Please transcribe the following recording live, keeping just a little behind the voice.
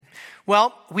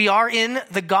Well, we are in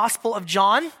the Gospel of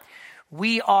John.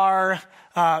 We are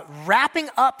wrapping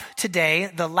up today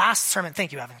the last sermon.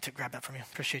 Thank you, Evan, to grab that from you.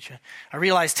 Appreciate you. I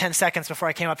realized 10 seconds before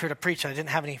I came up here to preach, I didn't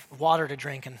have any water to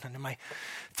drink, and my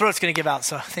throat's going to give out.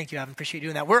 So thank you, Evan. Appreciate you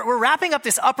doing that. We're wrapping up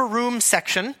this upper room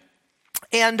section.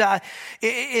 And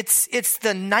it's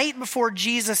the night before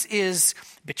Jesus is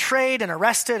betrayed and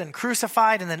arrested and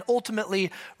crucified and then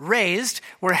ultimately raised.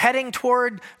 We're heading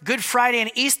toward Good Friday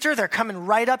and Easter. They're coming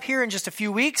right up here in just a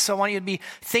few weeks. So I want you to be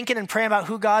thinking and praying about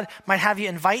who God might have you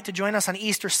invite to join us on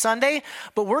Easter Sunday.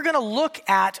 But we're going to look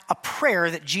at a prayer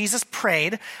that Jesus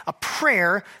prayed, a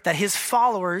prayer that his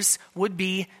followers would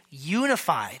be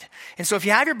unified. And so if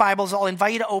you have your Bibles, I'll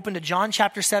invite you to open to John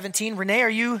chapter 17. Renee, are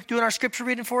you doing our scripture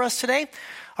reading for us today?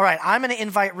 All right, I'm going to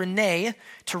invite Renee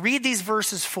to read these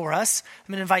verses for us.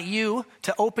 I'm going to invite you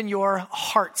to open your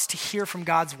hearts to hear from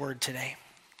God's word today.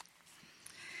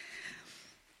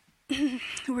 The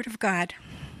word of God.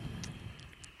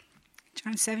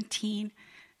 John 17,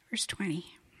 verse 20.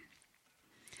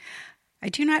 I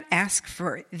do not ask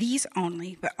for these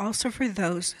only, but also for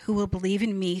those who will believe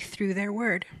in me through their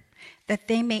word, that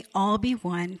they may all be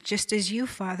one, just as you,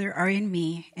 Father, are in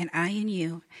me, and I in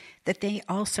you, that they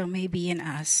also may be in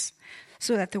us,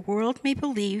 so that the world may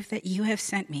believe that you have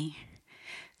sent me.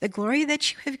 The glory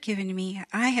that you have given me,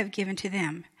 I have given to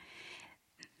them,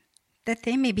 that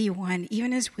they may be one,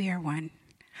 even as we are one.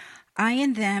 I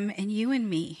in them, and you in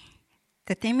me,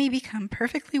 that they may become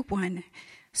perfectly one,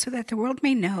 so that the world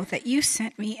may know that you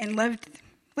sent me and loved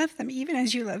them even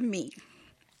as you love me.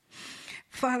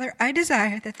 Father, I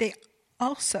desire that they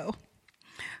also,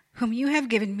 whom you have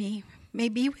given me, may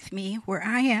be with me where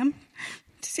I am,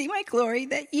 to see my glory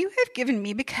that you have given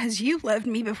me because you loved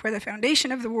me before the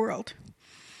foundation of the world.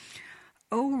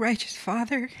 O righteous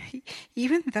Father,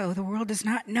 even though the world does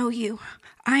not know you,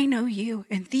 I know you,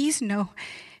 and these know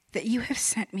that you have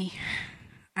sent me.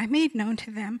 I made known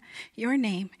to them your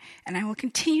name, and I will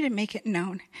continue to make it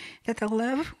known, that the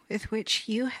love with which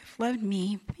you have loved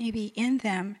me may be in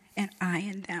them and I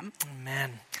in them.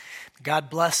 Amen. God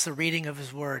bless the reading of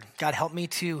his word. God, help me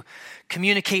to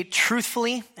communicate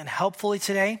truthfully and helpfully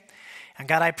today. And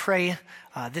God, I pray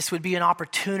this would be an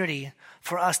opportunity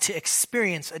for us to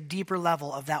experience a deeper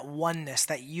level of that oneness,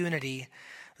 that unity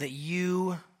that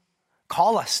you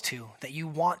call us to, that you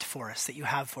want for us, that you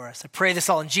have for us. I pray this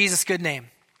all in Jesus' good name.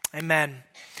 Amen.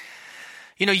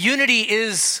 You know, unity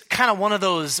is kind of one of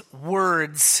those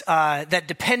words that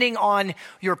depending on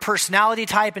your personality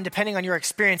type and depending on your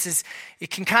experiences, it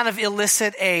can kind of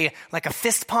elicit a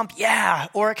fist pump, yeah,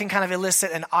 or it can kind of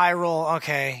elicit an eye roll,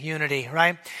 okay, unity,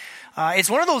 right? It's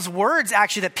one of those words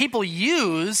actually that people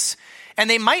use and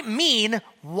they might mean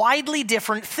widely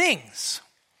different things.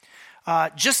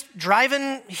 Just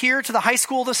driving here to the high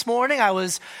school this morning, I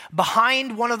was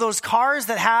behind one of those cars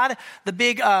that had the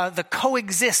big, the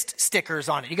coexist stickers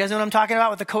on it. You guys know what I'm talking about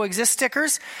with the coexist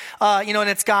stickers? And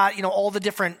it's got, all the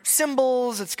different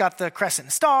symbols. It's got the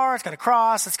crescent star. It's got a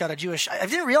cross. It's got a Jewish, I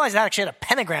didn't realize that actually had a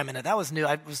pentagram in it. That was new.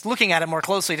 I was looking at it more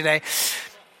closely today.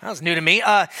 That was new to me.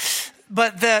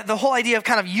 But the whole idea of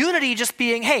kind of unity just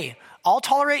being, hey, I'll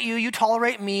tolerate you, you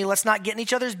tolerate me. Let's not get in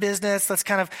each other's business. Let's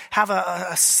kind of have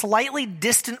a slightly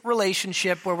distant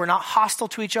relationship where we're not hostile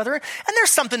to each other. And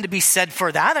there's something to be said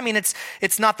for that. I mean,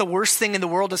 it's not the worst thing in the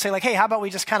world to say like, hey, how about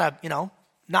we just kind of,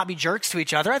 not be jerks to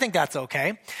each other. I think that's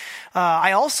okay.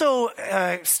 I also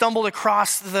stumbled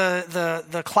across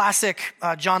the classic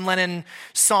John Lennon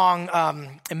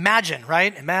song, Imagine,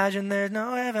 right? Imagine there's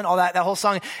no heaven, all that whole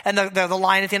song. And the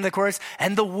line at the end of the chorus,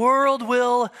 and the world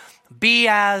will be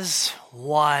as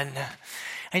one.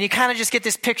 And you kind of just get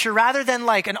this picture, rather than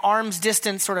like an arm's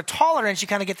distance sort of tolerance, you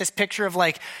kind of get this picture of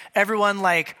like everyone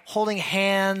like holding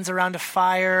hands around a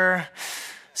fire,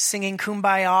 singing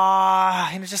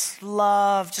Kumbaya, just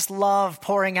love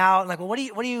pouring out. Like, well, what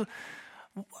do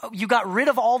you got rid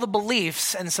of all the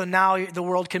beliefs, and so now the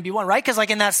world can be one, right? Because like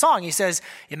in that song, he says,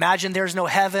 imagine there's no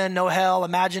heaven, no hell,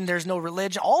 imagine there's no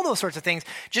religion, all those sorts of things.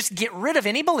 Just get rid of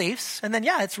any beliefs, and then,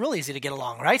 yeah, it's real easy to get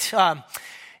along, right?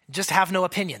 Just have no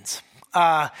opinions.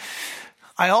 I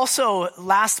also,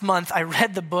 last month, I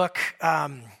read the book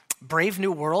Brave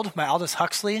New World by Aldous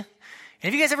Huxley. And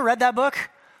have you guys ever read that book?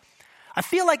 I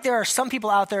feel like there are some people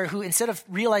out there who, instead of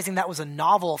realizing that was a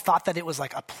novel, thought that it was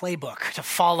like a playbook to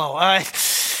follow.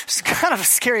 It's kind of a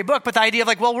scary book, but the idea of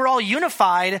like, well, we're all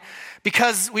unified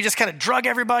because we just kind of drug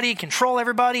everybody, control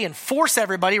everybody, and force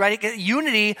everybody, right?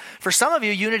 Unity, for some of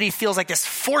you, unity feels like this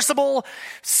forcible,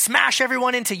 smash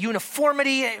everyone into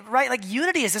uniformity, right? Like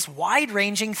unity is this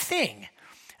wide-ranging thing.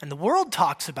 And the world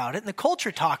talks about it, and the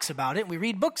culture talks about it, and we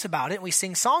read books about it, and we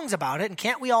sing songs about it, and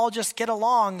can't we all just get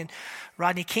along? And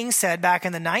Rodney King said back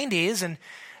in the 90s,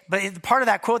 but part of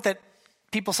that quote that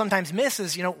people sometimes miss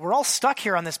is, we're all stuck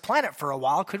here on this planet for a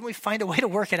while. Couldn't we find a way to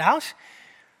work it out?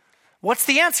 What's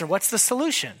the answer? What's the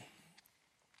solution?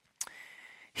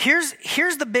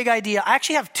 Here's the big idea. I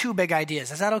actually have two big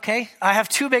ideas. Is that okay? I have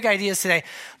two big ideas today.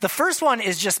 The first one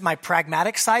is just my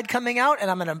pragmatic side coming out, and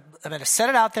I'm gonna set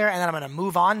it out there, and then I'm gonna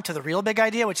move on to the real big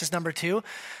idea, which is number two.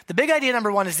 The big idea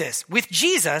number one is this: with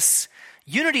Jesus,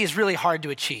 unity is really hard to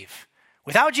achieve.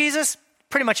 Without Jesus,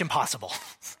 pretty much impossible.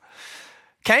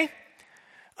 Okay?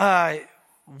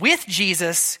 With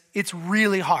Jesus, it's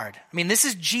really hard. I mean, this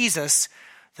is Jesus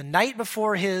the night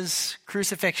before his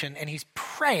crucifixion, and he's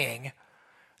praying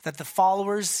that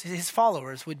his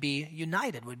followers would be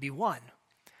united, would be one.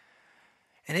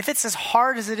 And if it's as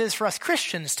hard as it is for us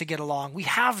Christians to get along, we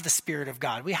have the Spirit of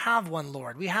God. We have one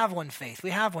Lord. We have one faith.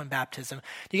 We have one baptism.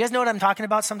 Do you guys know what I'm talking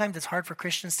about? Sometimes it's hard for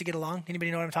Christians to get along.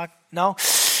 Anybody know what I'm talking? No?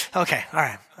 Okay, all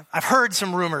right. I've heard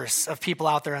some rumors of people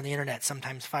out there on the internet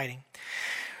sometimes fighting.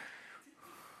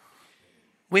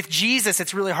 With Jesus,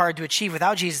 it's really hard to achieve.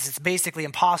 Without Jesus, it's basically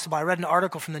impossible. I read an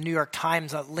article from the New York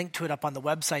Times. I'll link to it up on the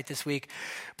website this week.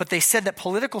 But they said that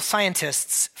political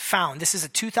scientists found, this is a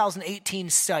 2018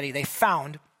 study, they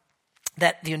found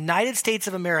that the United States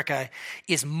of America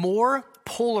is more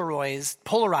polarized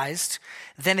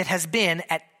than it has been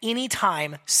at any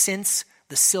time since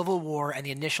the Civil War and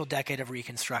the initial decade of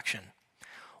Reconstruction.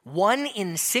 1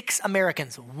 in 6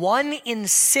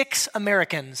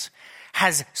 Americans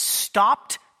has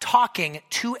stopped talking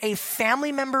to a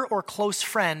family member or close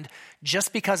friend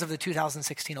just because of the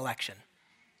 2016 election.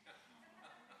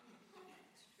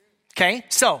 Okay,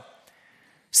 so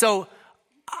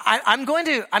I'm going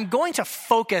to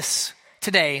focus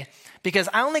today because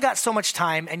I only got so much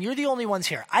time, and you're the only ones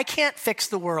here. I can't fix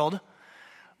the world,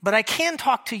 but I can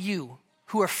talk to you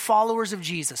who are followers of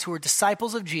Jesus, who are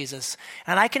disciples of Jesus,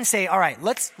 and I can say, all right,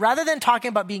 rather than talking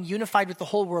about being unified with the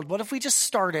whole world, what if we just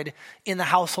started in the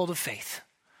household of faith?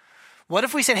 What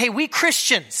if we said, hey, we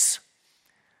Christians,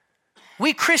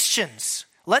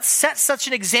 let's set such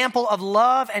an example of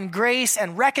love and grace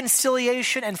and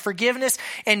reconciliation and forgiveness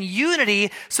and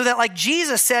unity so that, like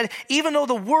Jesus said, even though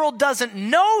the world doesn't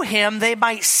know him, they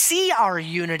might see our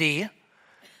unity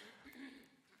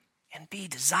and be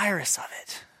desirous of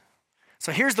it.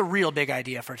 So here's the real big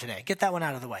idea for today. Get that one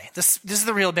out of the way. This is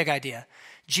the real big idea.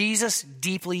 Jesus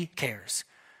deeply cares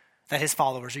that his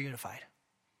followers are unified.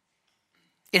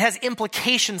 It has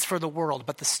implications for the world,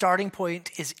 but the starting point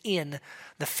is in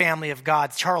the family of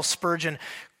God. Charles Spurgeon,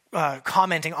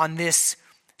 commenting on this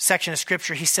section of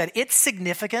scripture, he said, it's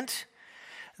significant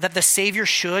that the Savior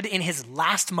should, in his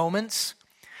last moments,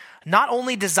 not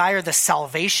only desire the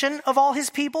salvation of all his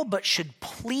people, but should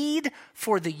plead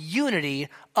for the unity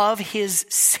of his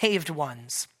saved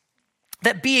ones.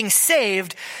 That being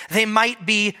saved, they might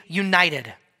be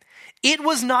united. It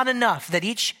was not enough that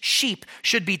each sheep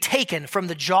should be taken from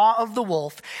the jaw of the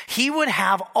wolf. He would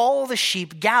have all the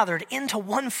sheep gathered into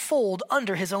one fold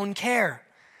under his own care.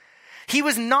 He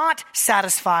was not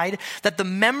satisfied that the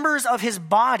members of his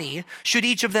body should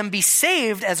each of them be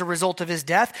saved as a result of his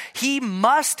death. He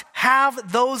must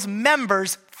have those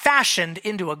members fashioned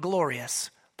into a glorious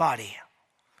body.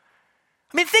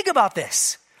 I mean, think about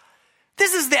this.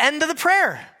 This is the end of the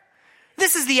prayer.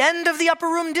 This is the end of the upper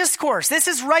room discourse. This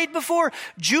is right before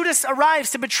Judas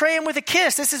arrives to betray him with a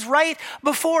kiss. This is right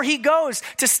before he goes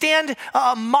to stand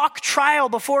a mock trial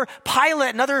before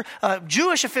Pilate and other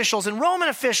Jewish officials and Roman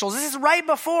officials. This is right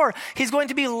before he's going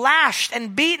to be lashed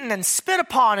and beaten and spit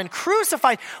upon and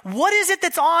crucified. What is it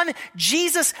that's on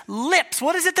Jesus' lips?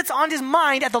 What is it that's on his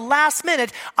mind at the last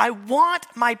minute? I want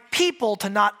my people to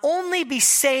not only be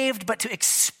saved, but to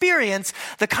experience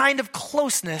the kind of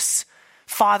closeness,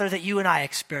 Father, that you and I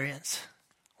experience.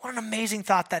 What an amazing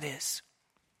thought that is.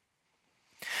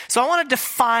 So I want to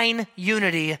define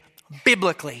unity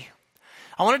biblically.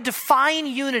 I want to define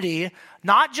unity,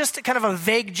 not just kind of a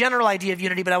vague general idea of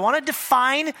unity, but I want to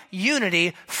define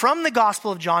unity from the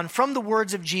Gospel of John, from the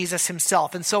words of Jesus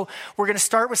himself. And so we're going to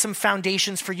start with some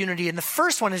foundations for unity. And the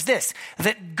first one is this,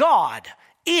 that God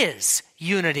is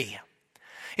unity.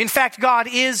 In fact, God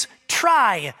is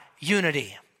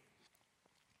tri-unity.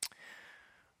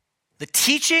 The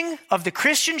teaching of the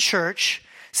Christian church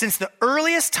since the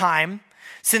earliest time,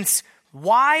 since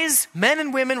wise men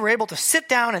and women were able to sit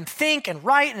down and think and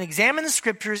write and examine the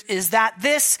scriptures, is that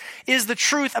this is the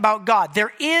truth about God.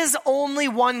 There is only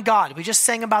one God. We just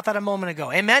sang about that a moment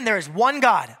ago. Amen? There is one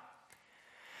God.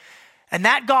 And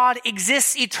that God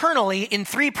exists eternally in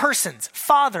three persons: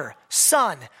 Father,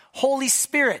 Son, Holy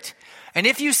Spirit. And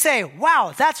if you say,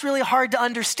 wow, that's really hard to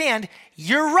understand,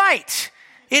 you're right.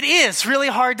 It is really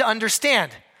hard to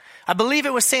understand. I believe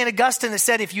it was St. Augustine that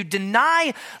said, if you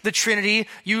deny the Trinity,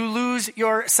 you lose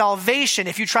your salvation.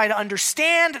 If you try to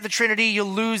understand the Trinity, you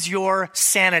lose your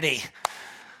sanity.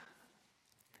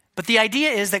 But the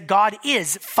idea is that God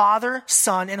is Father,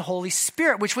 Son, and Holy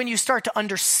Spirit, which when you start to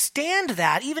understand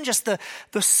that, even just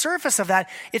the surface of that,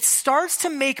 it starts to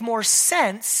make more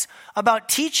sense about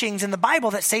teachings in the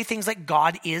Bible that say things like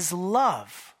God is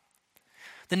love.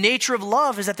 The nature of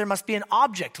love is that there must be an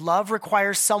object. Love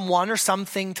requires someone or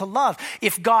something to love.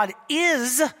 If God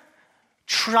is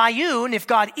triune, if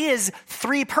God is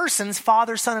three persons,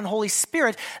 Father, Son, and Holy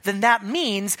Spirit, then that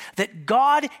means that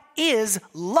God is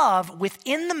love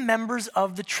within the members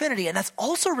of the Trinity. And that's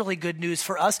also really good news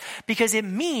for us because it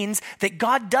means that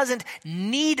God doesn't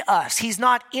need us. He's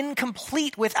not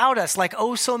incomplete without us, like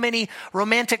oh so many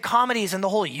romantic comedies and the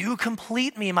whole "you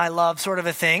complete me, my love" sort of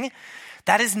a thing.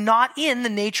 That is not in the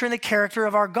nature and the character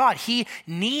of our God. He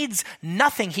needs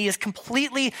nothing. He is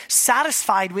completely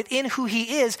satisfied within who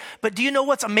he is. But do you know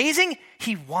what's amazing?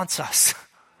 He wants us.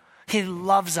 He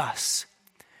loves us.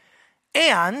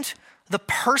 And the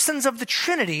persons of the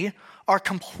Trinity are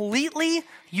completely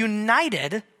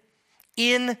united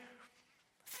in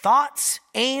thoughts,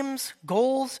 aims,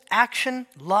 goals, action,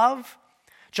 love.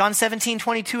 John 17,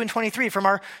 22 and 23 from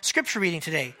our scripture reading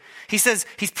today. He says,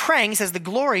 he's praying, he says, the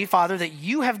glory, Father, that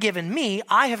you have given me,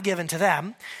 I have given to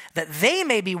them, that they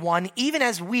may be one, even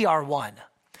as we are one.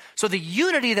 So the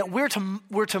unity that we're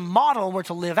to model, we're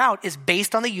to live out, is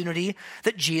based on the unity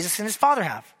that Jesus and his Father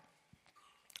have.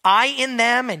 I in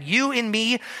them and you in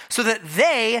me, so that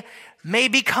they may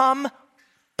become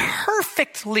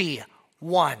perfectly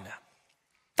one.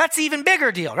 That's an even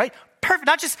bigger deal, right? Perfect,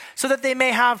 not just so that they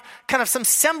may have kind of some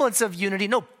semblance of unity,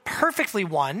 no, perfectly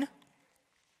one.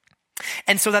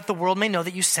 And so that the world may know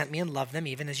that you sent me and loved them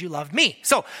even as you loved me.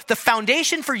 So the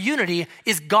foundation for unity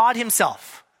is God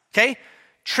himself, okay?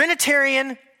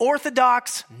 Trinitarian,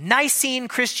 Orthodox, Nicene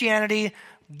Christianity,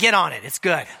 get on it, it's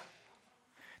good.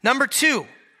 Number two,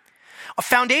 a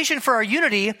foundation for our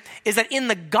unity is that in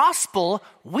the gospel,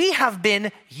 we have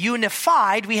been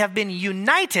unified, we have been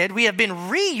united, we have been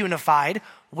reunified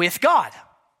with God.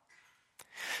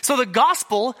 So the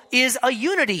gospel is a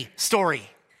unity story.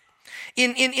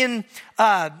 If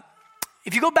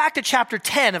you go back to chapter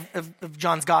 10 of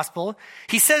John's gospel,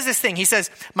 he says this thing. He says,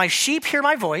 my sheep hear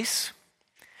my voice,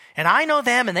 and I know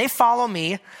them, and they follow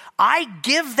me. I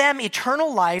give them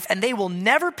eternal life, and they will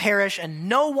never perish, and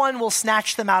no one will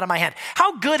snatch them out of my hand.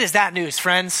 How good is that news,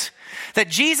 friends? That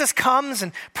Jesus comes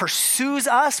and pursues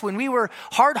us when we were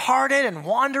hard-hearted and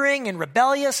wandering and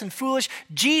rebellious and foolish.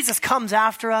 Jesus comes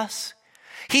after us.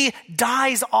 He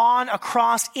dies on a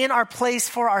cross in our place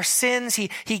for our sins.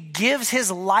 He gives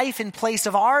his life in place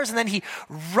of ours, and then he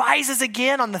rises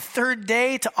again on the third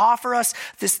day to offer us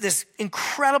this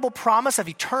incredible promise of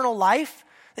eternal life,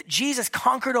 that Jesus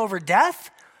conquered over death.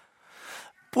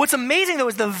 But what's amazing, though,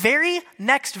 is the very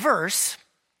next verse.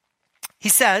 He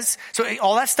says, so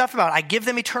all that stuff about I give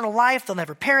them eternal life, they'll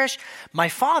never perish. My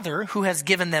Father, who has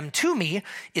given them to me,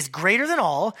 is greater than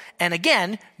all. And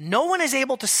again, no one is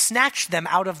able to snatch them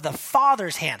out of the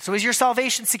Father's hand. So is your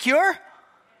salvation secure?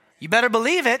 You better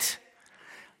believe it.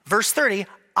 Verse 30,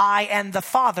 I and the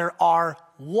Father are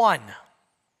one.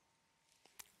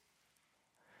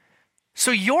 So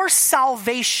your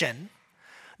salvation,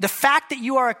 the fact that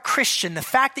you are a Christian, the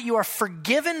fact that you are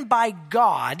forgiven by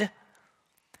God,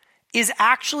 is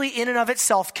actually in and of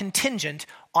itself contingent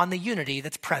on the unity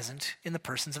that's present in the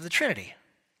persons of the Trinity.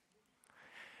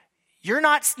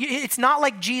 It's not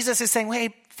like Jesus is saying,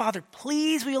 hey, Father,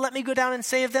 please, will you let me go down and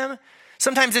save them?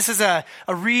 Sometimes this is a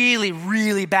really,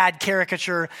 really bad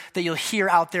caricature that you'll hear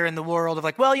out there in the world of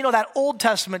like, well, that Old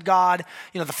Testament God,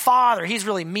 the Father, he's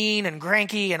really mean and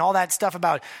cranky and all that stuff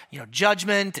about,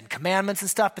 judgment and commandments and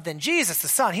stuff. But then Jesus, the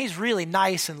Son, he's really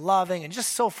nice and loving and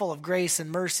just so full of grace and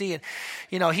mercy. And,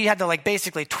 he had to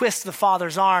basically twist the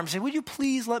Father's arm, say, would you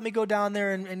please let me go down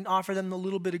there and offer them a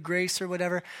little bit of grace or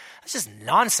whatever? That's just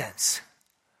nonsense.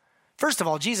 First of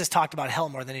all, Jesus talked about hell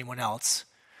more than anyone else.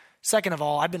 Second of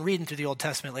all, I've been reading through the Old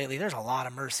Testament lately. There's a lot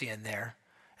of mercy in there.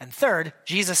 And third,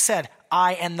 Jesus said,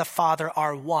 I and the Father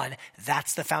are one.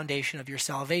 That's the foundation of your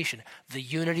salvation. The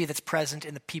unity that's present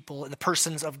in the people, in the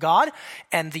persons of God,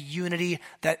 and the unity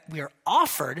that we are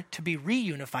offered to be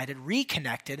reunified and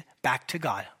reconnected back to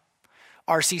God.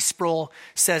 R.C. Sproul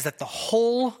says that the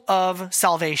whole of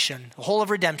salvation, the whole of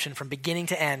redemption from beginning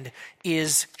to end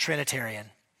is Trinitarian.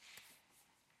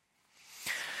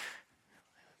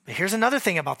 But here's another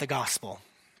thing about the gospel.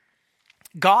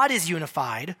 God is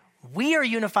unified We are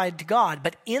unified to God,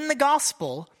 but in the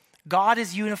gospel, God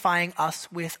is unifying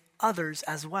us with others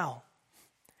as well.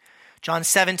 John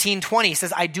 17:20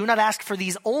 says, I do not ask for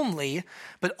these only,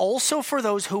 but also for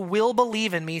those who will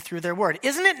believe in me through their word.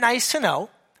 Isn't it nice to know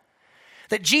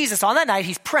that Jesus, on that night,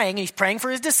 he's praying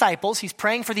for his disciples, he's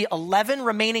praying for the 11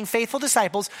 remaining faithful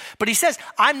disciples, but he says,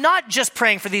 I'm not just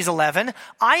praying for these 11,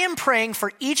 I am praying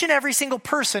for each and every single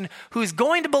person who is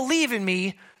going to believe in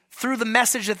me through the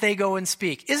message that they go and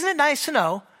speak. Isn't it nice to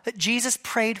know that Jesus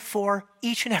prayed for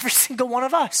each and every single one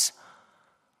of us?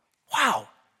 Wow.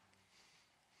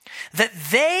 That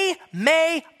they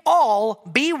may all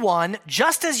be one,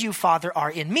 just as you, Father,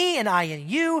 are in me and I in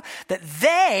you, that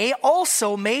they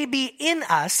also may be in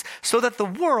us, so that the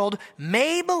world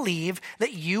may believe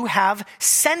that you have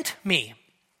sent me.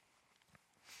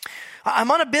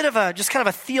 I'm on a bit of just kind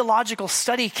of a theological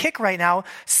study kick right now,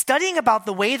 studying about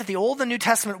the way that the Old and New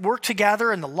Testament work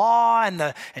together, and the law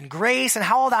and grace and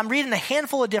how all that. I'm reading a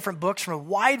handful of different books from a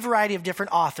wide variety of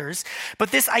different authors.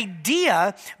 But this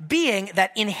idea being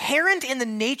that inherent in the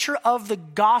nature of the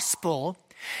gospel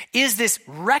is this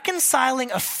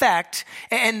reconciling effect,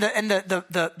 and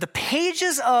the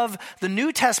pages of the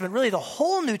New Testament, really the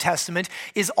whole New Testament,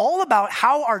 is all about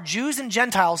how are Jews and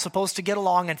Gentiles supposed to get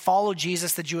along and follow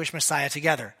Jesus, the Jewish Messiah,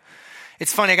 together.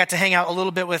 It's funny, I got to hang out a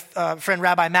little bit with friend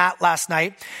Rabbi Matt last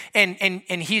night, and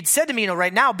he had said to me,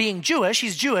 right now, being Jewish,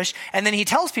 he's Jewish, and then he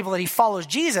tells people that he follows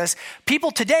Jesus.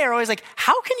 People today are always like,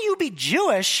 how can you be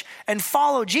Jewish and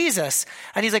follow Jesus?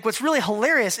 And he's like, what's really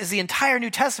hilarious is the entire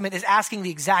New Testament is asking the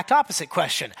exact opposite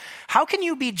question. How can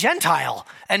you be Gentile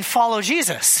and follow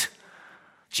Jesus?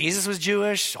 Jesus was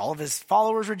Jewish, all of his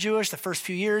followers were Jewish, the first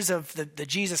few years of the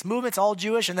Jesus movement's all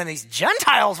Jewish, and then these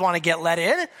Gentiles want to get let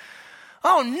in.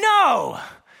 Oh no,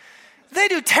 they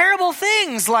do terrible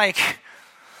things like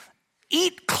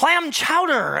eat clam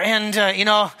chowder and,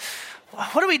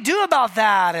 what do we do about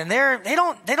that? And they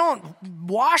don't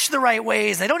wash the right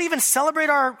ways. They don't even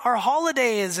celebrate our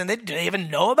holidays. And do they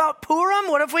even know about Purim?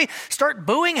 What if we start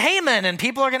booing Haman and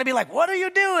people are going to be like, what are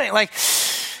you doing? Like,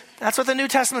 that's what the New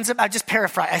Testament's about. I just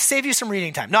paraphrase. I saved you some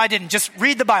reading time. No, I didn't. Just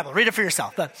read the Bible. Read it for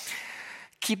yourself. But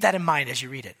keep that in mind as you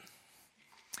read it.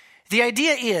 The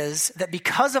idea is that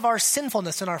because of our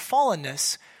sinfulness and our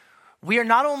fallenness, we are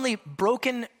not only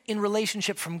broken in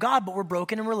relationship from God, but we're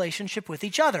broken in relationship with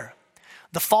each other.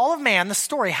 The fall of man, the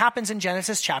story, happens in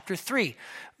Genesis chapter 3.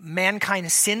 Mankind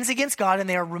sins against God and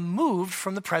they are removed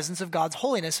from the presence of God's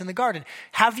holiness in the garden.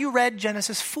 Have you read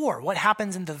Genesis 4? What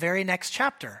happens in the very next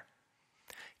chapter?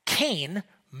 Cain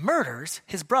murders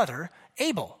his brother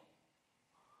Abel.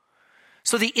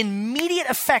 So the immediate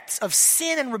effects of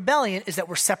sin and rebellion is that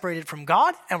we're separated from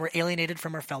God and we're alienated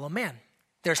from our fellow man.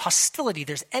 There's hostility,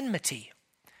 there's enmity.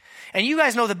 And you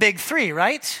guys know the big three,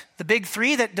 right? The big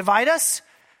three that divide us: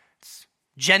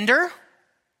 gender,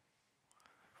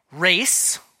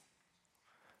 race,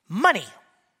 money.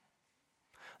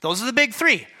 Those are the big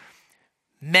three.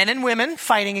 Men and women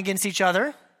fighting against each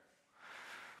other.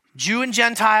 Jew and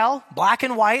Gentile, black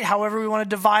and white, however we want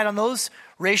to divide on those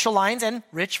racial lines, and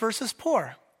rich versus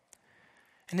poor.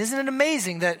 And isn't it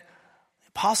amazing that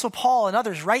Apostle Paul and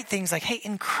others write things like, hey,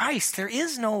 in Christ, there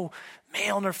is no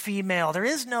male nor female. There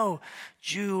is no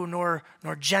Jew nor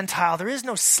Gentile. There is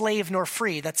no slave nor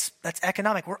free. That's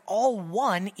economic. We're all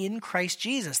one in Christ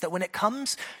Jesus. That when it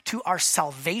comes to our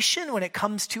salvation, when it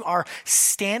comes to our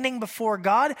standing before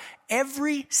God,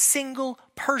 every single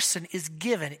person is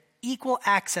given equal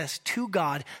access to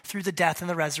God through the death and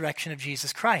the resurrection of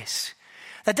Jesus Christ.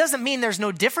 That doesn't mean there's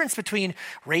no difference between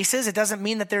races. It doesn't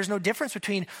mean that there's no difference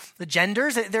between the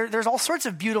genders. There's all sorts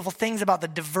of beautiful things about the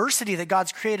diversity that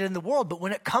God's created in the world. But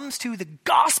when it comes to the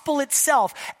gospel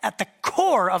itself, at the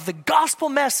core of the gospel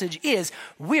message is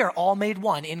we are all made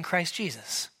one in Christ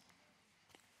Jesus.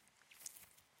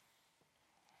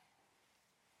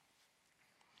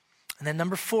 And then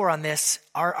number 4 on this,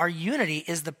 our unity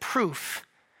is the proof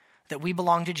that we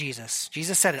belong to Jesus.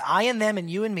 Jesus said it, I and them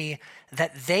and you and me,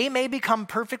 that they may become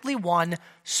perfectly one,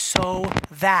 so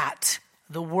that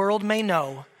the world may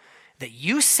know that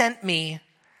you sent me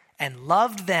and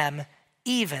loved them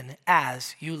even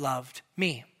as you loved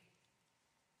me.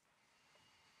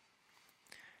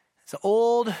 It's an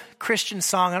old Christian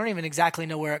song. I don't even exactly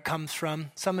know where it comes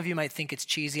from. Some of you might think it's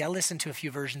cheesy. I listened to a few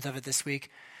versions of it this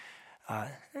week.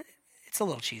 It's a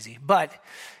little cheesy, but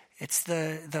it's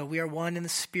the we are one in the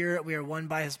Spirit, we are one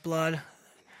by his blood.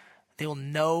 They will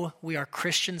know we are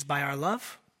Christians by our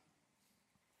love.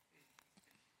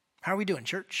 How are we doing,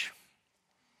 church?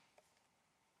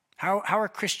 How are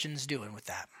Christians doing with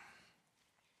that?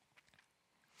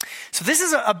 So this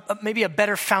is maybe a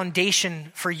better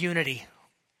foundation for unity.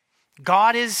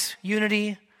 God is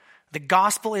unity. The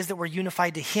gospel is that we're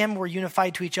unified to him, we're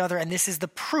unified to each other, and this is the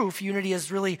proof. Unity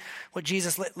is really what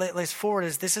Jesus lays forward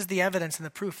is this is the evidence and the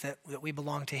proof that we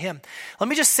belong to him. Let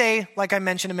me just say, like I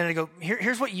mentioned a minute ago,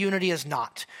 here's what unity is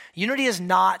not. Unity is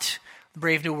not the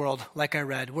Brave New World, like I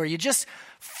read, where you just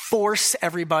force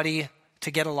everybody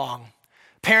to get along.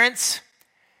 Parents,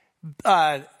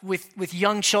 with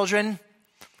young children,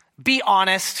 be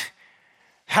honest.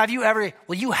 You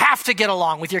have to get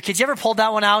along with your kids. You ever pulled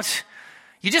that one out?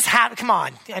 You just have, come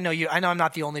on. I know I'm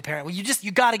not the only parent. Well,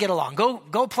 you got to get along.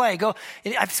 Go play.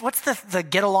 What's the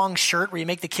get along shirt where you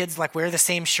make the kids like wear the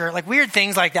same shirt? Like weird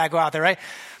things like that go out there, right?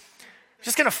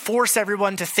 Just going to force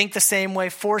everyone to think the same way,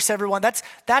 force everyone. That's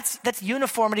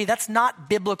uniformity. That's not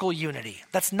biblical unity.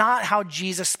 That's not how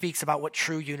Jesus speaks about what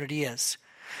true unity is.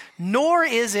 Nor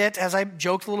is it, as I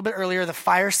joked a little bit earlier, the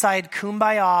fireside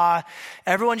kumbaya.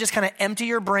 Everyone just kind of empty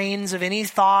your brains of any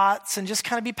thoughts and just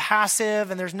kind of be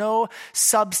passive, and there's no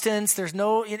substance.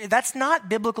 That's not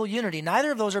biblical unity.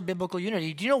 Neither of those are biblical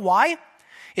unity. Do you know why?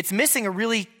 It's missing a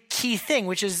really key thing,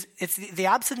 which is it's the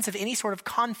absence of any sort of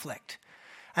conflict.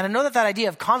 And I know that idea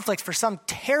of conflict for some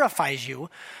terrifies you,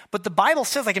 but the Bible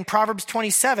says, like in Proverbs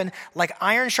 27, like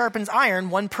iron sharpens iron,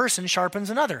 one person sharpens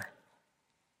another.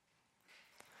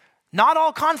 Not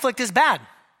all conflict is bad.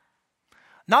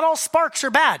 Not all sparks are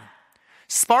bad.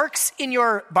 Sparks in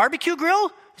your barbecue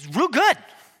grill is real good.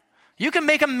 You can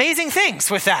make amazing things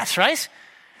with that, right?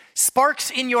 Sparks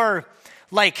in your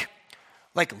like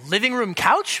living room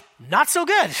couch, not so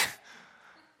good.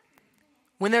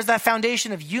 When there's that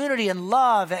foundation of unity and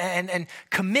love and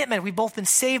commitment, we've both been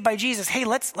saved by Jesus. Hey,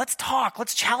 let's talk.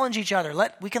 Let's challenge each other.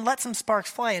 We can let some sparks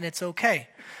fly, and it's okay.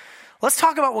 Let's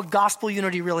talk about what gospel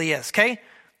unity really is, okay?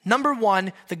 Number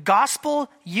one, the gospel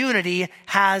unity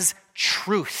has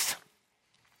truth.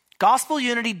 Gospel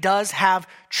unity does have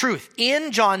truth.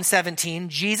 In John 17,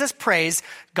 Jesus prays,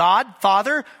 God,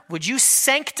 Father, would you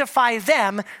sanctify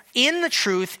them in the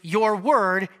truth? Your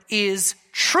word is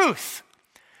truth.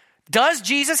 Does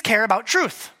Jesus care about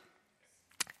truth?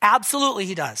 Absolutely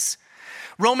he does.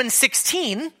 Romans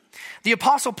 16, the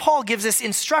Apostle Paul gives this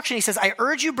instruction. He says, I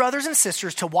urge you, brothers and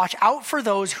sisters, to watch out for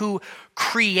those who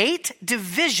create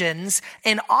divisions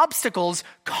and obstacles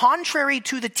contrary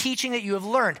to the teaching that you have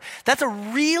learned. That's a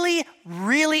really,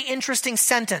 really interesting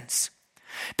sentence.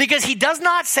 Because he does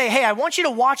not say, hey, I want you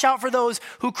to watch out for those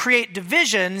who create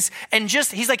divisions and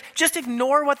just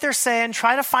ignore what they're saying,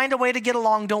 try to find a way to get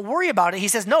along, don't worry about it. He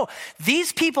says, no,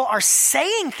 these people are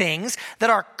saying things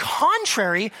that are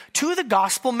contrary to the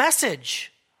gospel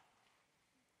message.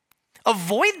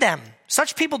 Avoid them.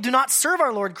 Such people do not serve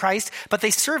our Lord Christ, but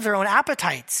they serve their own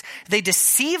appetites. They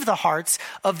deceive the hearts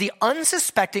of the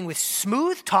unsuspecting with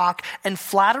smooth talk and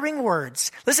flattering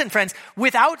words. Listen, friends,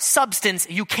 without substance,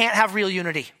 you can't have real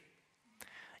unity.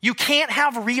 You can't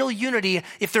have real unity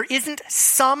if there isn't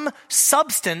some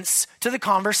substance to the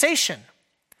conversation.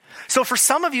 So for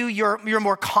some of you, you're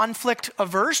more conflict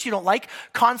averse. You don't like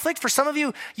conflict. For some of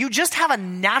you, you just have a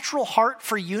natural heart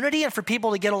for unity and for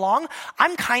people to get along.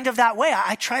 I'm kind of that way.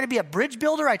 I try to be a bridge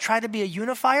builder. I try to be a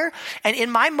unifier. And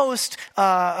in my most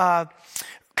kind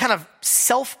of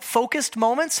self-focused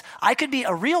moments, I could be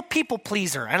a real people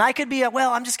pleaser. And I could be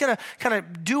I'm just going to kind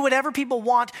of do whatever people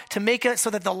want to make it so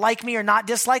that they'll like me or not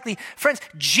dislike me. Friends,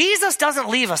 Jesus doesn't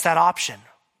leave us that option.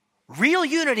 Real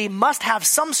unity must have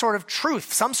some sort of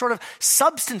truth, some sort of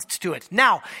substance to it.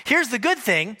 Now, here's the good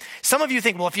thing. Some of you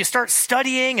think, well, if you start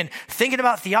studying and thinking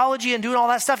about theology and doing all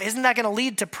that stuff, isn't that going to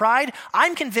lead to pride?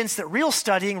 I'm convinced that real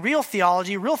studying, real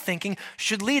theology, real thinking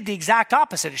should lead the exact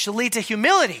opposite. It should lead to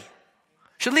humility.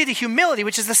 Should lead to humility,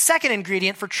 which is the second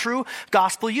ingredient for true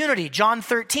gospel unity. John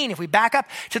 13, if we back up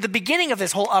to the beginning of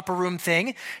this whole upper room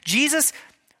thing, Jesus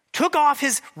took off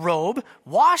his robe,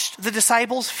 washed the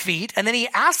disciples' feet, and then he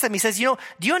asked them, he says, do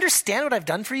you understand what I've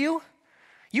done for you?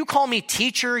 You call me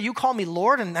teacher, you call me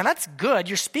Lord, and that's good.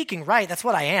 You're speaking right. That's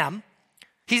what I am.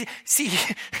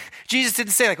 Jesus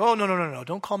didn't say oh, no,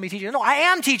 don't call me teacher. No, I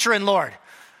am teacher and Lord.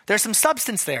 There's some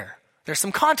substance there. There's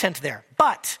some content there.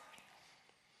 But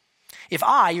if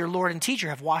I, your Lord and teacher,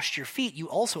 have washed your feet, you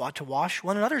also ought to wash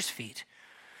one another's feet.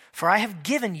 For I have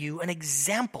given you an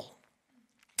example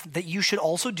that you should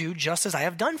also do just as I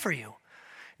have done for you.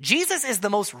 Jesus is the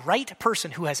most right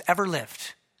person who has ever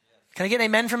lived. Can I get an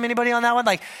amen from anybody on that one?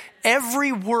 Like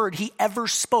every word he ever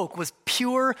spoke was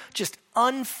pure, just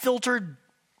unfiltered,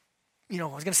 I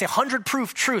was going to say 100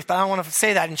 proof truth, but I don't want to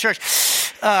say that in church.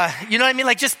 You know what I mean?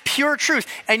 Like just pure truth.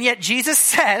 And yet Jesus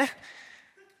said,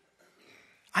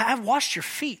 I've washed your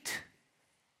feet.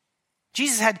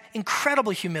 Jesus had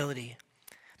incredible humility.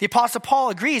 The Apostle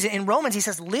Paul agrees. In Romans, he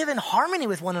says, live in harmony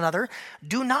with one another.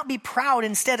 Do not be proud.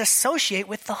 Instead, associate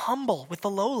with the humble, with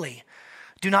the lowly.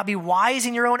 Do not be wise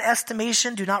in your own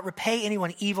estimation. Do not repay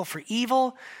anyone evil for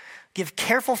evil. Give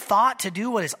careful thought to do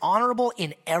what is honorable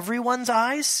in everyone's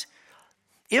eyes.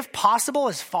 If possible,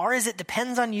 as far as it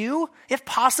depends on you, if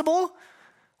possible,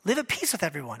 live at peace with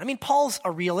everyone. I mean, Paul's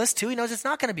a realist too. He knows it's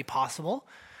not going to be possible.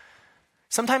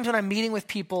 Sometimes when I'm meeting with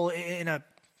people in a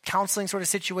counseling sort of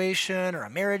situation or a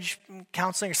marriage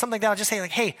counseling or something like that, I'll just say like,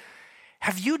 hey,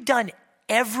 have you done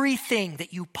everything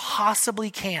that you possibly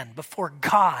can before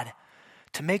God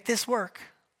to make this work?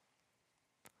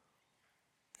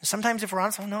 And sometimes if we're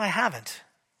honest, no, I haven't.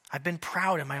 I've been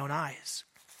proud in my own eyes.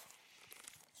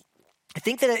 I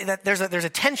think that there's a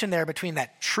tension there between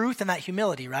that truth and that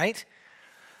humility, right?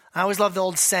 I always love the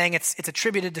old saying, it's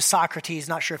attributed to Socrates.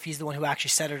 Not sure if he's the one who actually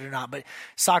said it or not, but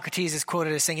Socrates is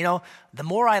quoted as saying, the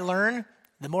more I learn,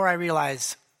 the more I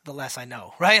realize the less I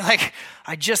know, right? Like,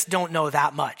 I just don't know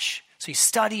that much. So you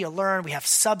study, you learn, we have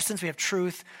substance, we have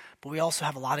truth, but we also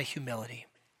have a lot of humility.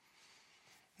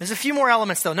 There's a few more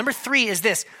elements though. Number 3 is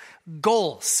this,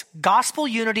 goals. Gospel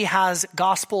unity has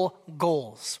gospel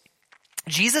goals.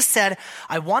 Jesus said,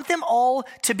 I want them all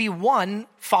to be one,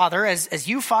 Father, as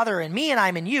you, Father, are in me and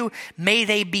I'm in you. May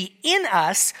they be in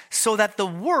us so that the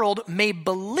world may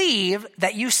believe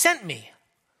that you sent me.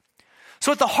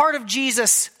 So at the heart of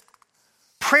Jesus'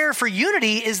 prayer for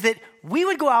unity is that we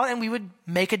would go out and we would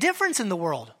make a difference in the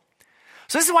world.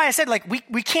 So this is why I said, like,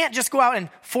 we can't just go out and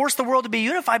force the world to be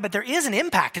unified, but there is an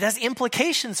impact. It has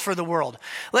implications for the world.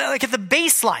 Like at the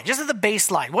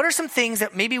baseline, what are some things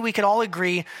that maybe we could all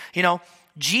agree,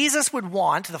 Jesus would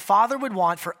want, the Father would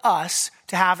want for us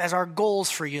to have as our goals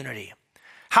for unity?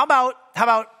 How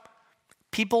about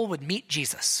people would meet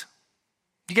Jesus?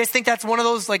 Do you guys think that's one of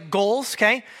those like goals,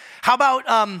 okay? How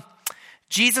about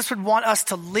Jesus would want us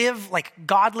to live like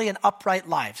godly and upright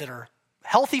lives that are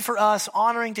healthy for us,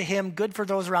 honoring to him, good for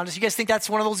those around us? You guys think that's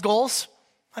one of those goals?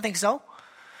 I think so.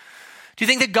 Do you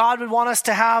think that God would want us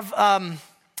to have,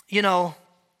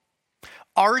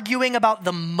 arguing about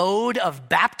the mode of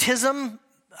baptism,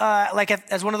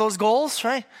 as one of those goals,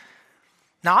 right?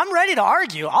 Now, I'm ready to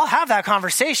argue. I'll have that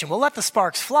conversation. We'll let the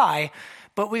sparks fly,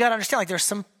 but we got to understand, there's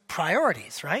some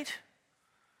priorities, right?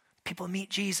 People meet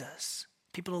Jesus.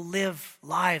 People to live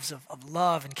lives of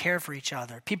love and care for each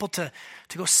other. People to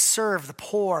go serve the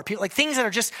poor. People, like things that are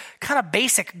just kind of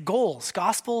basic goals,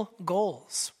 gospel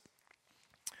goals.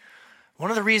 One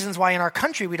of the reasons why in our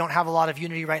country we don't have a lot of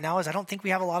unity right now is I don't think we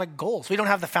have a lot of goals. We don't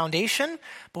have the foundation,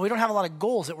 but we don't have a lot of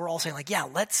goals that we're all saying like, yeah,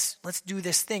 let's do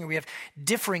this thing. We have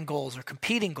differing goals or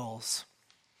competing goals.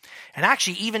 And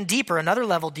actually even deeper, another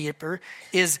level deeper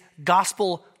is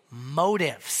gospel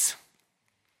motives.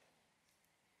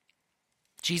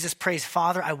 Jesus prays,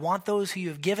 Father, I want those who you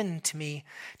have given to me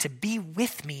to be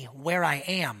with me where I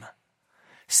am,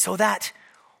 so that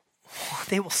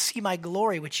they will see my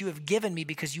glory, which you have given me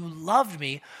because you loved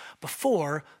me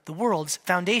before the world's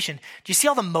foundation. Do you see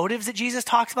all the motives that Jesus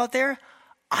talks about there?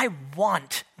 I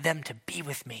want them to be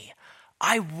with me.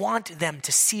 I want them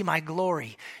to see my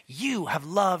glory. You have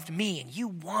loved me, and you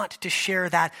want to share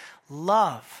that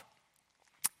love.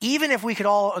 Even if we could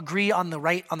all agree on the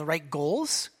right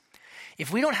goals,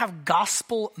 if we don't have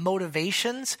gospel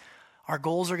motivations, our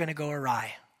goals are going to go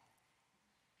awry.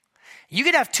 You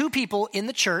could have two people in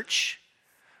the church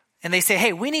and they say,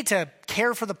 hey, we need to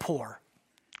care for the poor.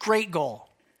 Great goal.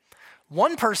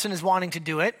 One person is wanting to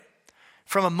do it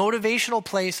from a motivational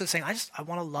place of saying, I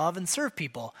want to love and serve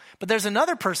people. But there's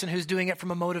another person who's doing it from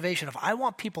a motivation of, I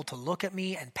want people to look at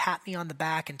me and pat me on the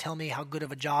back and tell me how good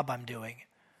of a job I'm doing.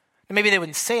 And maybe they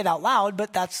wouldn't say it out loud,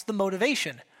 but that's the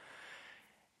motivation.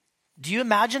 Do you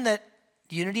imagine that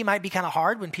unity might be kind of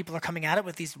hard when people are coming at it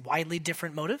with these widely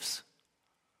different motives?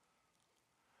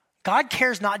 God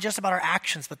cares not just about our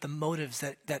actions, but the motives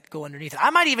that go underneath it.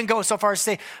 I might even go so far as to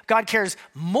say God cares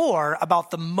more about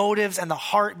the motives and the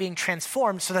heart being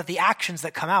transformed so that the actions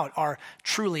that come out are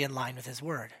truly in line with his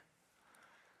word.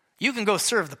 You can go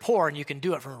serve the poor and you can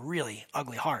do it from a really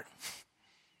ugly heart.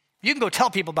 You can go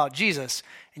tell people about Jesus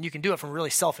and you can do it from a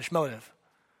really selfish motive.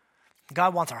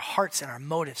 God wants our hearts and our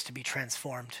motives to be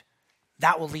transformed.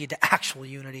 That will lead to actual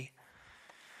unity.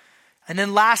 And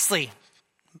then lastly,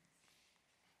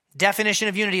 definition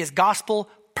of unity is gospel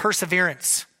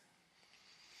perseverance.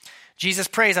 Jesus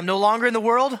prays, I'm no longer in the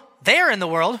world. They're in the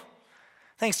world.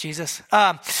 Thanks, Jesus.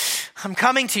 I'm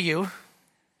coming to you.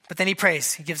 But then he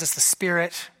prays. He gives us the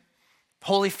Spirit.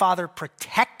 Holy Father,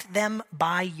 protect them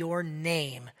by your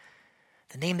name,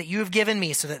 the name that you have given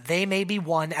me, so that they may be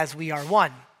one as we are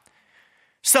one.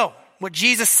 So, what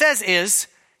Jesus says is,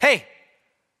 hey,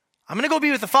 I'm going to go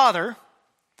be with the Father.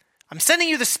 I'm sending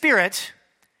you the Spirit.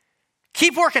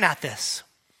 Keep working at this.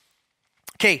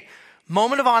 Okay,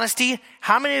 moment of honesty.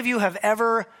 How many of you have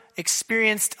ever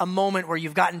experienced a moment where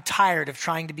you've gotten tired of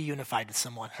trying to be unified with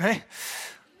someone, right?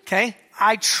 Okay,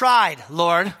 I tried,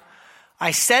 Lord.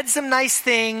 I said some nice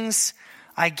things.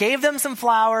 I gave them some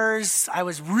flowers. I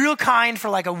was real kind for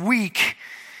like a week.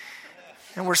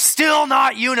 And we're still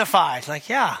not unified. Like,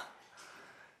 yeah.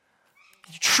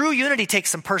 True unity takes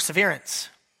some perseverance.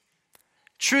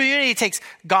 True unity takes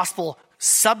gospel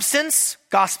substance,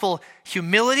 gospel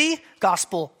humility,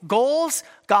 gospel goals,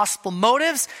 gospel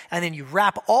motives, and then you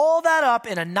wrap all that up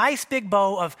in a nice big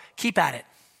bow of keep at it.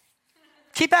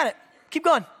 Keep at it. Keep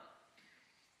going.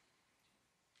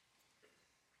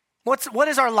 What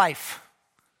is our life?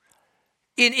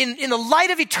 In the light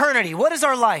of eternity, what is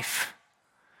our life?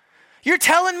 You're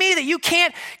telling me that you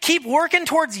can't keep working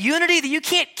towards unity, that you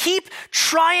can't keep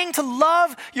trying to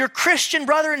love your Christian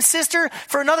brother and sister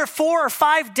for another 4 or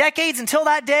 5 decades until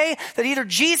that day that either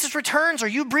Jesus returns or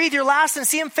you breathe your last and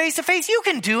see him face to face? You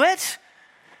can do it.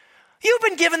 You've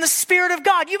been given the Spirit of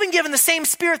God. You've been given the same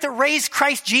Spirit that raised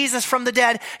Christ Jesus from the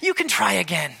dead. You can try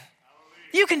again.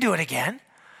 You can do it again.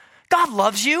 God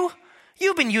loves you.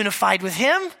 You've been unified with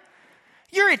him.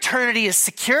 Your eternity is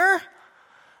secure.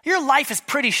 Your life is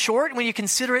pretty short when you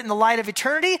consider it in the light of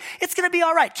eternity. It's going to be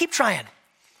all right. Keep trying.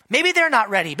 Maybe they're not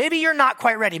ready. Maybe you're not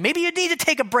quite ready. Maybe you need to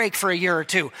take a break for a year or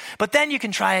two, but then you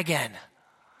can try again.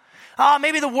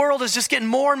 Maybe the world is just getting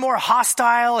more and more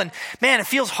hostile, and man, it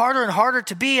feels harder and harder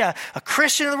to be a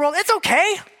Christian in the world. It's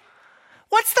okay.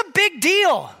 What's the big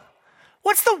deal?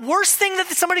 What's the worst thing that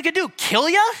somebody could do? Kill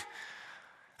you?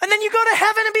 And then you go to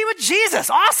heaven and be with Jesus.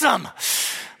 Awesome.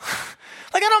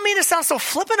 Like, I don't mean to sound so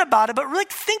flippant about it, but really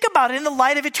think about it in the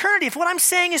light of eternity. If what I'm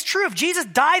saying is true, if Jesus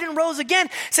died and rose again,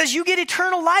 it says you get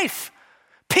eternal life,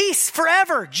 peace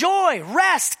forever, joy,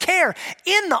 rest, care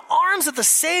in the arms of the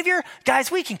Savior. Guys,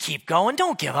 we can keep going.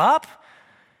 Don't give up.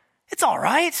 It's all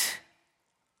right.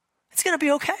 It's going to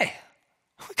be okay.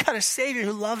 We got a Savior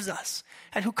who loves us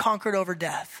and who conquered over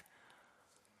death.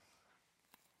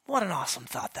 What an awesome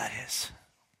thought that is.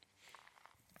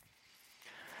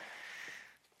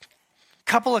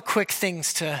 Couple of quick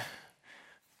things to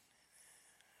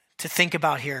think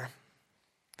about here.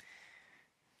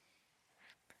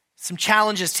 Some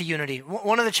challenges to unity.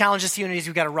 One of the challenges to unity is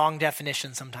we've got a wrong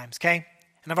definition sometimes, okay?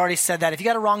 And I've already said that. If you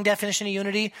got a wrong definition of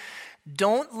unity,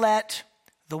 don't let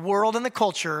the world and the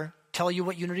culture tell you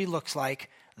what unity looks like.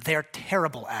 They're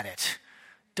terrible at it.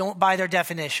 Don't buy their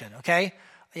definition, okay?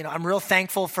 I'm real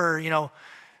thankful for,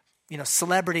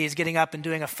 celebrities getting up and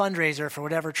doing a fundraiser for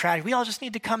whatever tragedy. We all just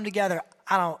need to come together.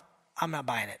 I'm not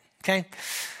buying it, okay?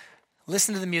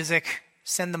 Listen to the music,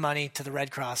 send the money to the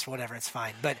Red Cross or whatever, it's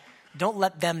fine. But don't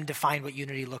let them define what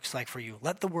unity looks like for you.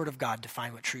 Let the Word of God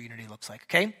define what true unity looks like,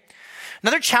 okay?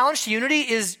 Another challenge to unity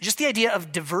is just the idea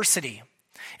of diversity.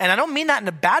 And I don't mean that in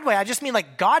a bad way. I just mean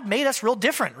like God made us real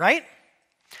different, right?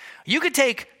 You could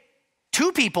take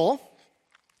 2 people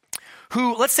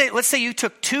who, let's say you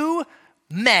took 2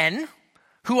 men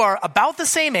who are about the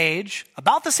same age,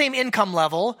 about the same income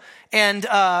level, and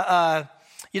about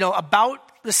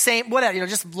the same, whatever,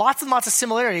 just lots and lots of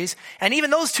similarities. And even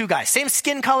those 2 guys, same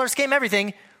skin color, same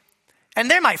everything, and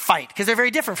they might fight because they're very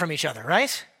different from each other,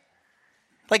 right?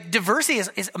 Like, diversity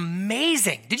is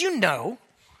amazing. Did you know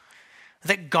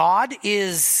that God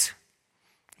is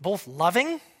both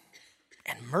loving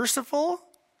and merciful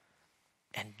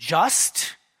and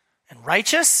just and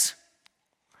righteous?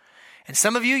 And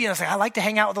some of you, say, I like to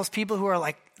hang out with those people who are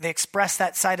like, they express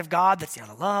that side of God, that's,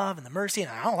 the love and the mercy.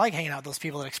 And I don't like hanging out with those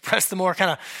people that express the more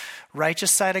kind of righteous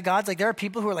side of God. Like, there are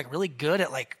people who are like really good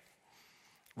at like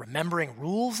remembering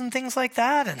rules and things like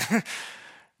that. And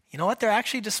you know what? They're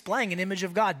actually displaying an image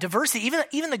of God. Diversity,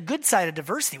 even the good side of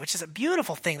diversity, which is a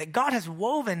beautiful thing, that God has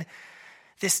woven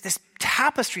this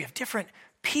tapestry of different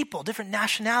people, different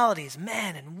nationalities,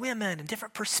 men and women, and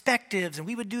different perspectives, and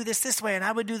we would do this way, and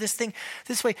I would do this thing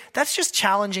this way. That's just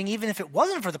challenging even if it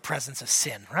wasn't for the presence of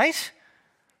sin, right?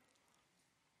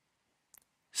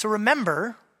 So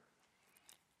remember,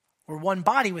 we're one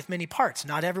body with many parts.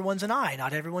 Not everyone's an eye,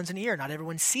 not everyone's an ear, not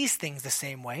everyone sees things the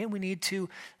same way, and we need to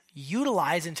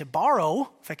utilize and to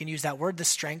borrow, if I can use that word, the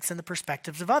strengths and the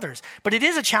perspectives of others. But it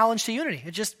is a challenge to unity.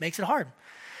 It just makes it hard.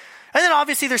 And then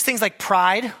obviously there's things like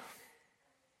pride.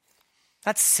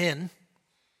 That's sin,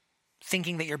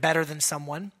 thinking that you're better than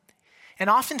someone. And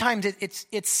oftentimes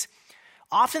it's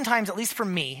oftentimes, at least for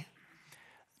me,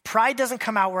 pride doesn't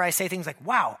come out where I say things like,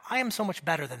 wow, I am so much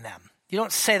better than them. You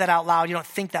don't say that out loud, you don't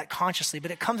think that consciously, but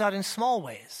it comes out in small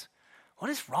ways. What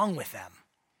is wrong with them?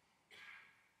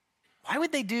 Why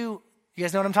would they do You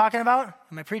guys know what I'm talking about?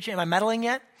 Am I preaching? Am I meddling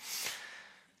yet?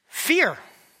 Fear,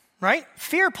 right?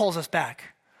 Fear pulls us back.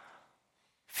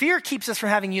 Fear keeps us from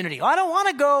having unity. Oh, I don't want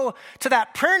to go to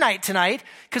that prayer night tonight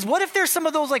because what if there's some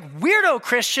of those like weirdo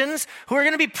Christians who are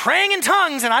going to be praying in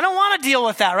tongues and I don't want to deal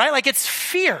with that, right? Like it's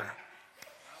fear.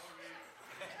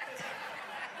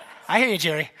 I hear you,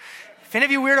 Jerry. If any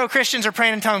of you weirdo Christians are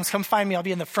praying in tongues, come find me. I'll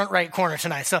be in the front right corner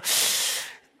tonight. So,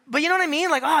 but you know what I mean?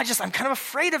 Like, I'm kind of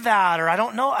afraid of that, or I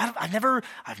don't know. I've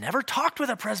never talked with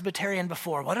a Presbyterian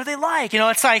before. What are they like? You know,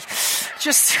 it's like,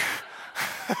 just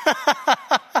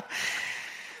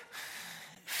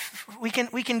we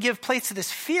can give place to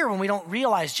this fear when we don't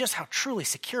realize just how truly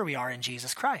secure we are in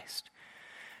Jesus Christ.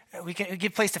 We can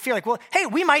give place to fear, like, well, hey,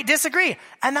 we might disagree,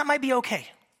 and that might be okay.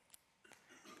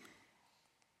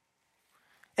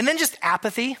 And then just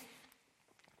apathy.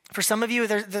 For some of you,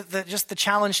 just the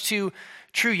challenge to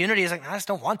true unity is like, I just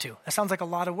don't want to. That sounds like a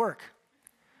lot of work.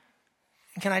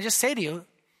 And can I just say to you,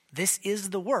 this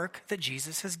is the work that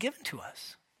Jesus has given to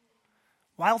us.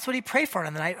 Why else would he pray for it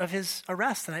on the night of his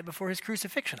arrest, the night before his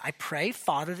crucifixion? I pray,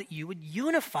 Father, that you would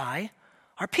unify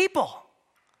our people.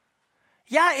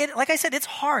 Yeah, like I said, it's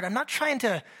hard. I'm not trying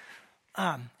to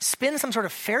spin some sort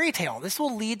of fairy tale. This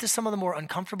will lead to some of the more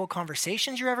uncomfortable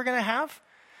conversations you're ever going to have.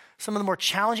 Some of the more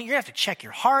challenging. You're going to have to check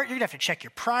your heart. You're going to have to check your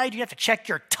pride. You have to check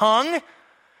your tongue,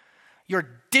 your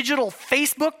digital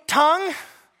Facebook tongue.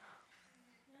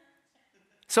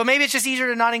 So maybe it's just easier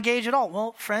to not engage at all.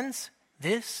 Well, friends,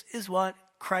 this is what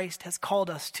Christ has called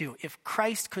us to. If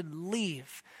Christ could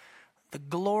leave the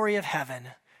glory of heaven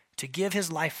to give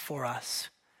his life for us,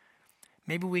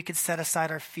 maybe we could set aside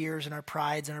our fears and our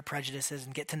prides and our prejudices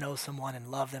and get to know someone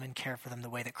and love them and care for them the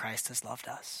way that Christ has loved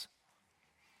us.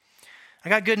 I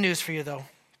got good news for you, though.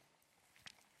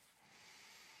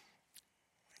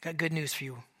 I got good news for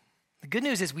you. The good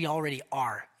news is we already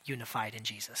are unified in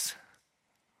Jesus.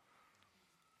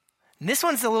 And this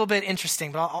one's a little bit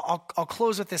interesting, but I'll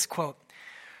close with this quote.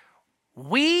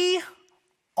 We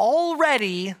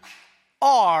already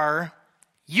are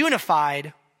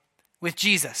unified with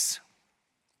Jesus.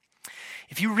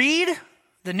 If you read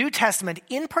the New Testament,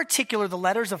 in particular the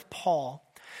letters of Paul,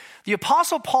 the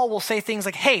Apostle Paul will say things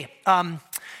like, he'll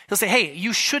say, hey,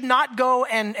 you should not go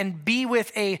and be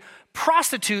with a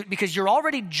prostitute because you're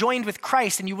already joined with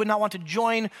Christ and you would not want to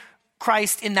join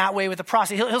Christ in that way with a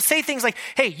prostitute. He'll say things like,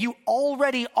 hey, you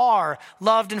already are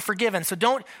loved and forgiven, so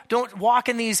don't walk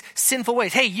in these sinful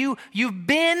ways. Hey, you've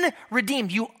been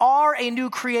redeemed. You are a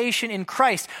new creation in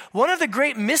Christ. One of the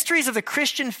great mysteries of the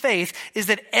Christian faith is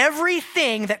that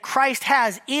everything that Christ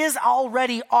has is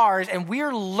already ours, and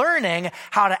we're learning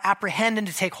how to apprehend and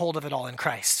to take hold of it all in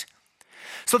Christ.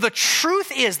 So the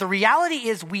truth is, the reality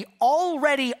is we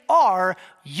already are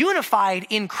unified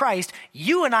in Christ.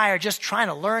 You and I are just trying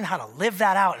to learn how to live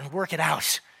that out and work it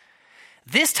out.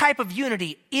 This type of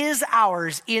unity is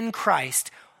ours in Christ.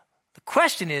 The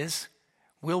question is,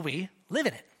 will we live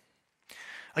in it?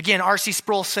 Again, R.C.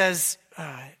 Sproul says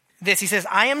this. He says,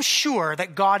 I am sure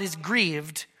that God is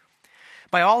grieved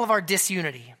by all of our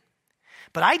disunity.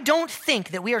 But I don't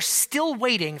think that we are still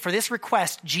waiting for this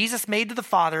request Jesus made to the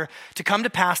Father to come to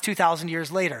pass 2,000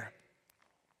 years later.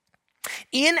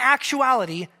 In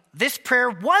actuality, this prayer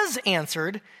was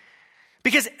answered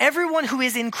because everyone who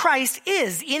is in Christ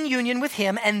is in union with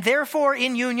him and therefore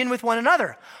in union with one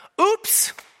another.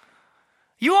 Oops,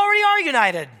 you already are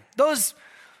united. Those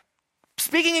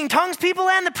speaking in tongues people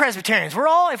and the Presbyterians.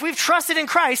 If we've trusted in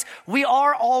Christ, we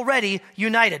are already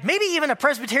united. Maybe even a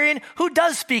Presbyterian who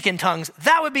does speak in tongues.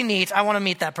 That would be neat. I want to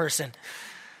meet that person.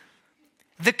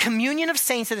 The communion of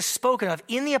saints that is spoken of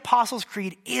in the Apostles'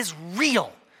 Creed is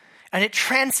real. And it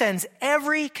transcends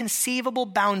every conceivable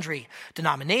boundary,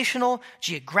 denominational,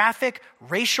 geographic,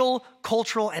 racial,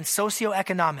 cultural, and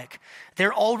socioeconomic.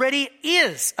 There already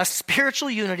is a spiritual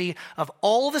unity of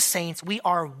all the saints. We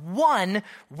are one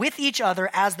with each other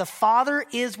as the Father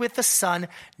is with the Son,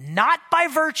 not by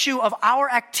virtue of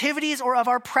our activities or of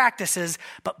our practices,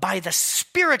 but by the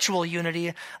spiritual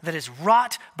unity that is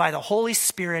wrought by the Holy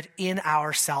Spirit in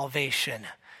our salvation.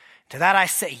 To that I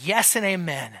say yes and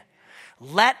amen.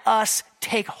 Let us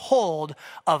take hold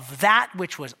of that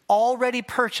which was already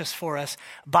purchased for us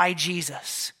by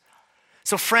Jesus.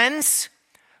 So friends,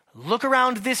 look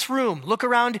around this room. Look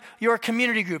around your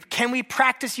community group. Can we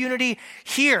practice unity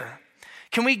here?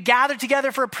 Can we gather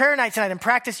together for a prayer night tonight and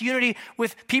practice unity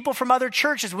with people from other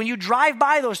churches? When you drive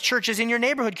by those churches in your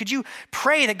neighborhood, could you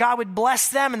pray that God would bless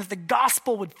them and that the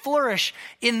gospel would flourish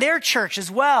in their church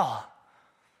as well?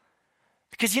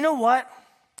 Because you know what?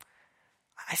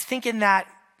 I think in that,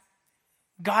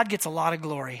 God gets a lot of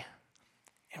glory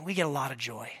and we get a lot of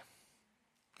joy.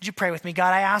 Would you pray with me?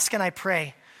 God, I ask and I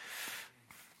pray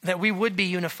that we would be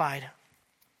unified.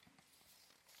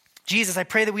 Jesus, I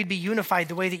pray that we'd be unified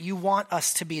the way that you want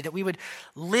us to be, that we would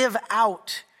live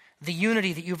out the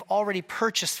unity that you've already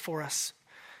purchased for us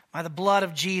by the blood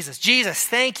of Jesus. Jesus,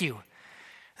 thank you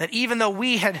that even though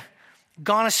we had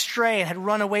gone astray and had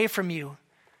run away from you,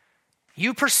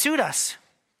 you pursued us.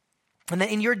 And that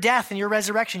in your death and your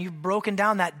resurrection, you've broken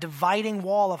down that dividing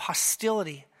wall of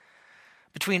hostility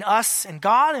between us and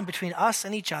God and between us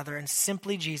and each other. And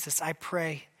simply, Jesus, I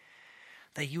pray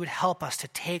that you would help us to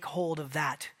take hold of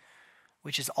that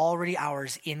which is already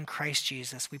ours in Christ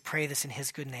Jesus. We pray this in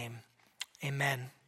his good name. Amen.